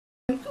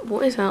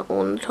What is that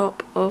on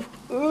top of...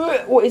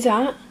 What is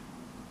that?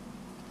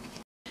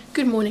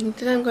 Good morning.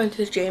 Today I'm going to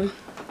the gym.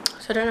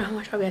 So I don't know how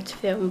much I'll be able to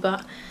film,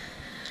 but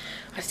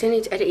I still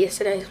need to edit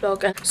yesterday's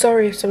vlog. And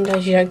sorry if some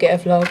days you don't get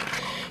a vlog.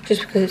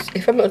 Just because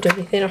if I'm not doing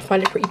anything, I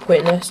find it pretty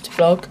pointless to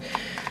vlog.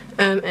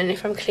 And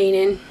if I'm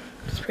cleaning,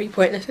 it's pretty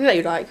pointless. If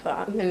you like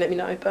that, then let me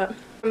know. But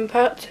I'm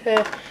about to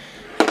have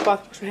a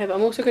bath wash my hair, but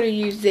I'm also going to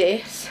use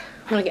this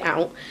when I get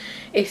out.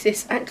 It's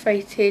this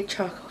activated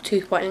charcoal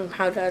tooth whitening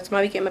powder. It's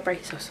maybe getting my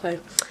braces off, so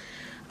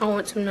I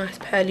want some nice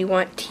pearly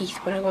white teeth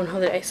when I go on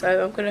holiday.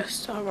 So I'm going to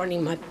start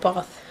running my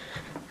bath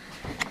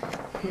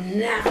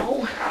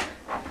now,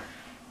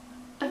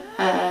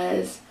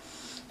 as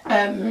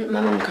my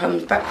mum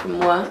comes back from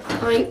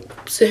work like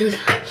soon,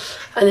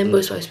 and then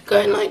we're supposed to be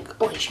going like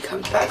when she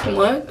comes back from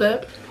work,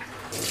 but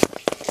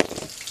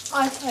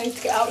I decided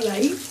to get out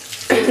late.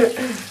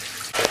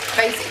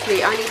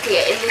 Basically, I need to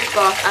get in this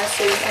bath as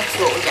soon as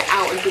possible and get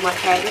out and do my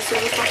hair as soon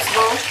as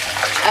possible.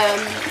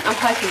 I'm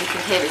hoping you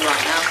can hear me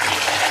right now.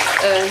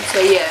 So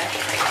yeah,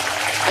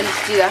 I need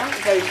to do that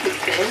very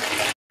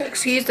quickly.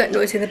 Excuse that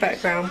noise in the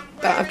background,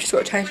 but I've just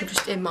got to change. I'm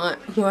just in my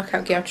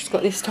workout gear. I've just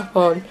got this top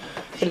on,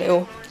 the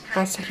little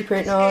Aztec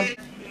print on,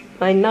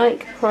 my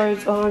Nike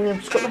Pros on, and I've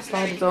just got my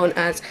sliders on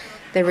as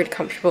they're really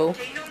comfortable.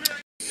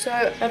 So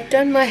I've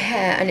done my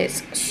hair and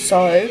it's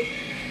so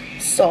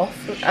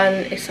soft,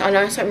 and I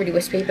know it's not really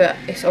wispy, but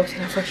it's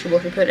obviously how fresh you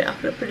wash and put it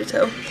up in a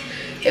ponytail.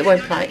 It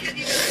won't like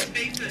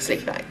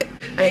slick back,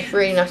 and it's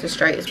really nice and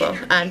straight as well.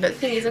 But the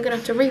thing is, I'm gonna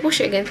have to re-wash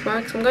it again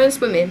tomorrow because I'm going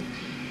swimming.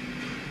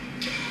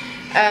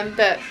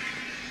 But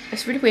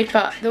it's really weird,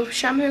 but the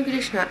shampoo and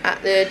conditioner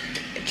at the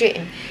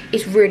gym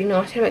is really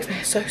nice. It makes my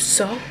hair so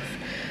soft,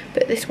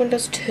 but this one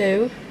does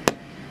too.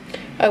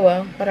 Oh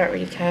well, I don't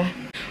really care.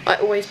 I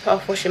always put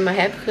off washing my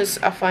hair because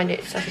I find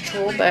it such a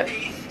chore, but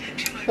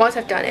once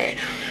I've done it,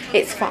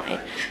 it's fine.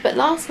 But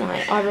last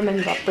night I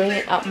remember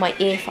bringing up my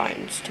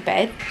earphones to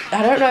bed.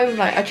 I don't know,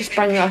 like I just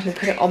sprang them up and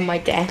put it on my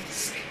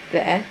desk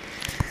there,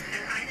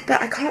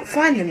 but I can't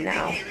find them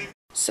now.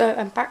 So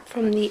I'm back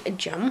from the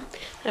gym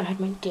and I've had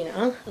my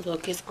dinner as well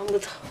because I'm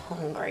just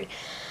hungry.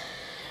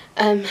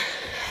 And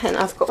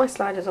I've got my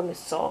sliders on with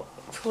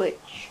socks,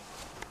 which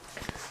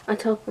I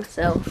told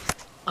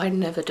myself I'd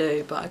never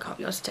do, but I can't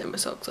be asked to take my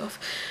socks off.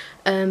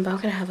 But I'm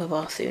gonna have a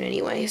bath soon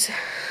anyways.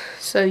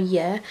 So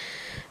yeah,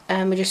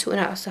 we're just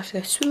sorting out our stuff to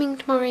go swimming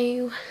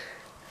tomorrow,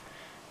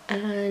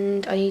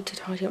 and I need to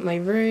tidy up my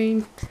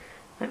room,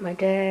 like my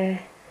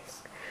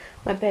desk.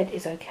 My bed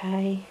is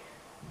okay.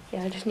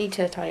 Yeah, I just need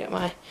to tidy up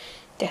my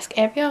desk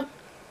area.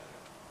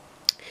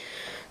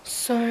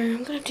 So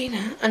I'm gonna do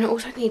that, and I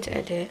also need to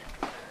edit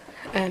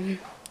the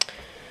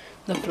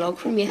vlog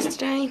from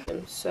yesterday.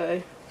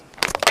 So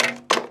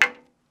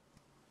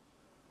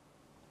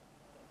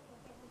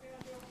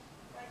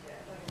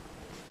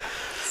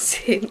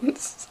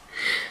since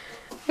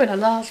when I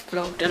last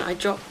vlogged and I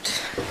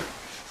dropped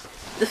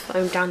the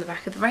phone down the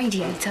back of the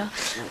radiator,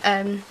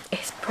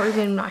 it's probably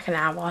been like an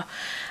hour,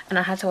 and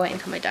I had to wait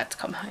until my dad to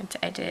come home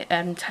to edit,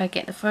 to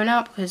get the phone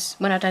out, because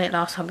when I done it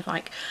last time with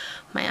like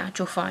my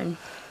actual phone,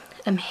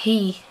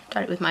 he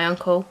done it with my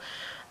uncle,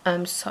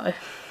 so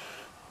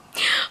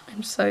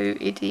I'm so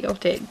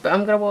idiotic. But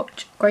I'm gonna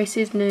watch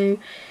Grace's new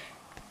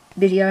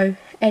video,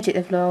 edit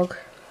the vlog,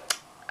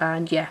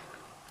 and yeah,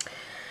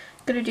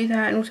 gonna do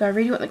that. And also I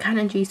really want the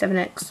Canon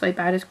G7X so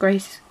bad, as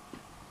Grace,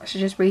 she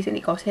just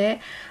recently got it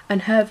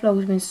and her vlog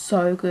has been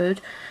so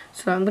good,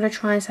 so I'm gonna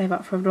try and save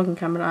up for a vlogging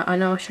camera. I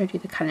know I showed you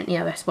the Canon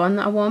EOS one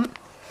that I want,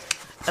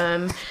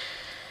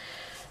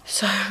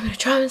 so I'm gonna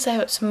try and save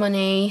up some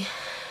money,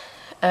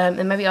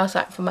 and maybe ask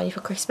that for money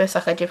for Christmas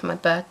like I did for my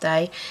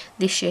birthday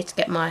this year to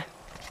get my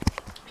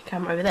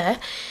camera over there.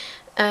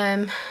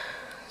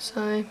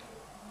 So